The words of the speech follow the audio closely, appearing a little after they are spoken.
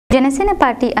Janasena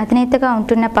party అధినేతగా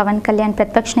ఉంటున్న పవన్ కళ్యాణ్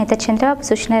ప్రతిపక్ష నేత చంద్రబాబు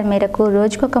సూచనల మేరకు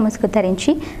రోజుకొక ముసుగు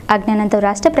ధరించి అజ్ఞానంతో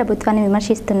రాష్ట్ర ప్రభుత్వాన్ని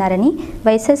విమర్శిస్తున్నారని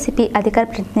YSRCP అధికార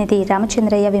ప్రతినిధి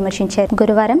రామచంద్రయ్య విమర్శించారు.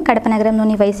 గురువారం కడప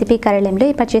నగరంలోని వైసీపీ కార్యాలయంలో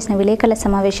ఏర్పాటు చేసిన విలేకరుల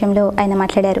సమావేశంలో ఆయన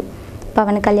మాట్లాడారు.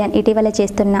 పవన్ కళ్యాణ్ ఇటీవల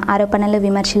చేస్తున్న ఆరోపణలు,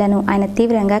 విమర్శలను ఆయన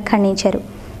తీవ్రంగా ఖండించారు.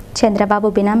 చంద్రబాబు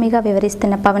బినామీగా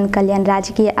వివరిస్తున్న పవన్ కళ్యాణ్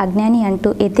రాజకీయ అజ్ఞాని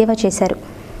అంటూ ఎద్దేవా చేశారు.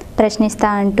 ప్రశ్నిస్తా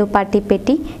అంటూ పార్టీ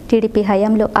పెట్టి టీడీపీ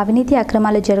హయాంలో అవినీతి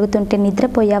అక్రమాలు జరుగుతుంటే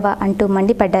నిద్రపోయావా అంటూ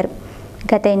మండిపడ్డారు.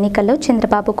 గత ఎన్నికల్లో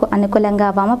చంద్రబాబుకు అనుకూలంగా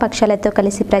వామపక్షాలతో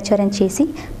కలిసి ప్రచారం చేసి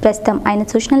ప్రస్తుతం ఆయన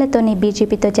సూచనలతోనే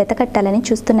బీజేపీతో జతకట్టాలని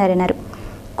చూస్తున్నారన్నారు.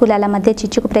 కులాల మధ్య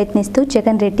చిచ్చుకు ప్రయత్నిస్తూ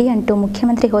జగన్ రెడ్డి అంటూ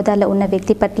ముఖ్యమంత్రి హోదాలో ఉన్న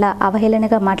వ్యక్తి పట్ల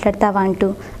అవహేళనగా మాట్లాడతావా అంటూ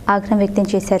ఆగ్రహం వ్యక్తం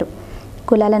చేశారు.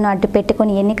 కులాలను అడ్డు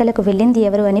పెట్టుకుని ఎన్నికలకు వెళ్ళింది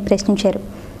ఎవరు అని ప్రశ్నించారు.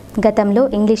 గతంలో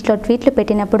ఇంగ్లీష్లో ట్వీట్లు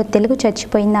పెట్టినప్పుడు తెలుగు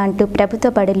చచ్చిపోయిందా అంటూ ప్రభుత్వ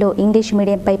బడిలో ఇంగ్లీష్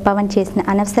మీడియంపై పవన్ చేసిన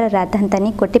అనవసర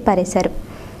రాద్ధాంతాన్ని కొట్టిపారేశారు.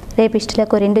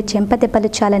 రేపిస్టులకు 2 చెంపదెబ్బలు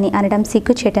చాలని అనడం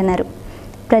సిగ్గుచేటన్నారు.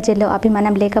 ప్రజల్లో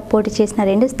అభిమానం లేక పోటీ చేసిన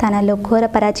 2 స్థానాల్లో ఘోర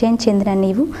పరాజయం చెందిన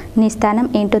నీవు నీ స్థానం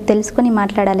ఏంటో తెలుసుకుని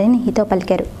మాట్లాడాలని హితో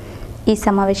పలికారు. ఈ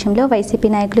సమావేశంలో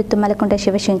వైసీపీ నాయకులు తుమ్మలకుంట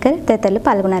శివశంకర్ తదితరులు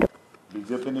పాల్గొన్నారు.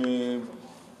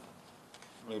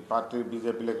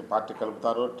 బీజేపీలోకి పార్టీ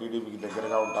కలుపుతారో, టీడీపీకి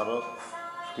దగ్గరగా ఉంటారో,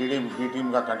 టీడీపీ బీ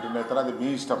టీమ్గా కంటిన్యూ అవుతారో అది మీ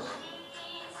ఇష్టం.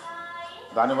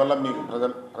 దానివల్ల మీకు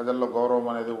ప్రజల్లో గౌరవం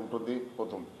అనేది ఉంటుంది,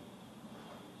 పోతుంది.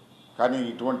 కానీ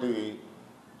ఇటువంటి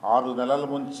 6 నెలల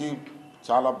నుంచి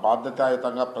చాలా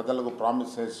బాధ్యతాయుతంగా ప్రజలకు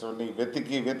ప్రామిస్ చేసి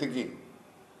వెతికి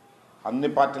అన్ని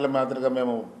పార్టీల మాదిరిగా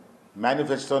మేము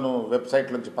మేనిఫెస్టోను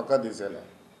వెబ్సైట్ నుంచి పక్కకు తీసేయాలి.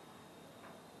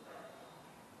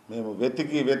 మేము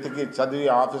వెతికి చదివి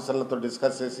ఆఫీసర్లతో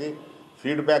డిస్కస్ చేసి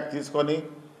ఫీడ్బ్యాక్ తీసుకొని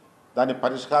దాని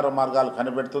పరిష్కార మార్గాలు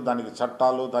కనిపెడుతూ దానికి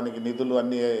చట్టాలు, దానికి నిధులు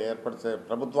అన్నీ ఏర్పరిచే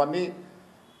ప్రభుత్వాన్ని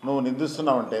నువ్వు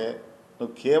నిందిస్తున్నావంటే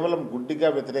నువ్వు కేవలం గుడ్డిగా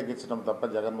వ్యతిరేకించడం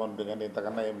తప్ప జగన్మోహన్ రెడ్డి కానీ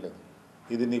ఇంతకన్నా ఏం లేదు.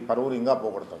 ఇది నీ పరువుని ఇంకా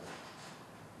పోగొడతావు.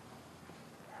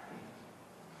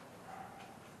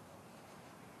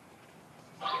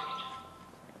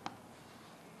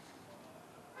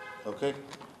 ఓకే,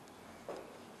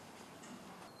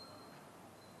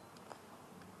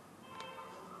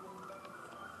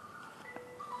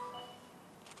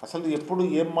 అసలు ఎప్పుడు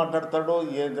ఏం మాట్లాడతాడో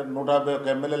 151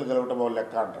 ఎమ్మెల్యేలు గెలవటం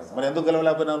లెక్క అంటాడు. మరి ఎందుకు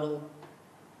గెలవలేకపోయినాను?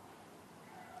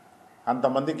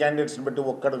 అంతమంది క్యాండిడేట్స్ని పెట్టి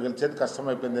ఒక్కడు గెలిచేది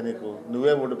కష్టమైపోయింది నీకు.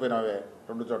 నువ్వే ఓడిపోయినావే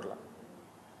 2 చోట్ల.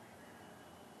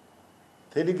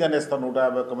 తేలిగ్గా అనేస్తావు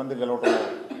 151 మంది గెలవటం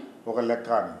ఒక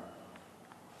లెక్క అని.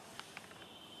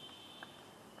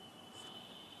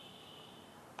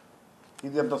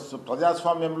 ఇది ఎంత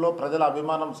ప్రజాస్వామ్యంలో ప్రజల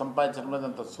అభిమానం సంపాదించడం అనేది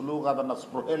ఎంత సులువు కాదన్న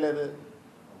స్పృహే లేదు.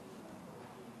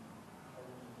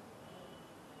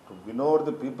 వినోర్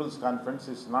the peoples confidence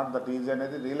is not that easy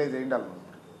అనేది రియలైజ్ అయ్యిండాలి.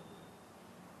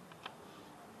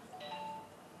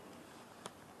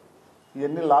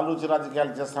 ఇవన్నీ లాలూచి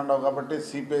రాజకీయాలు చేస్తుండవు కాబట్టి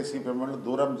సిపిఐ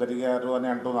దూరం జరిగారు అని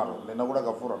అంటున్నారు. నిన్న కూడా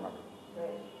గఫూర్ అన్నాడు,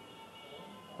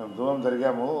 మేము దూరం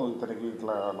జరిగాము, ఇతనికి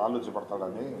ఇట్లా లాలూచి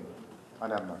పడతాడని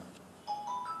అన్నాడు.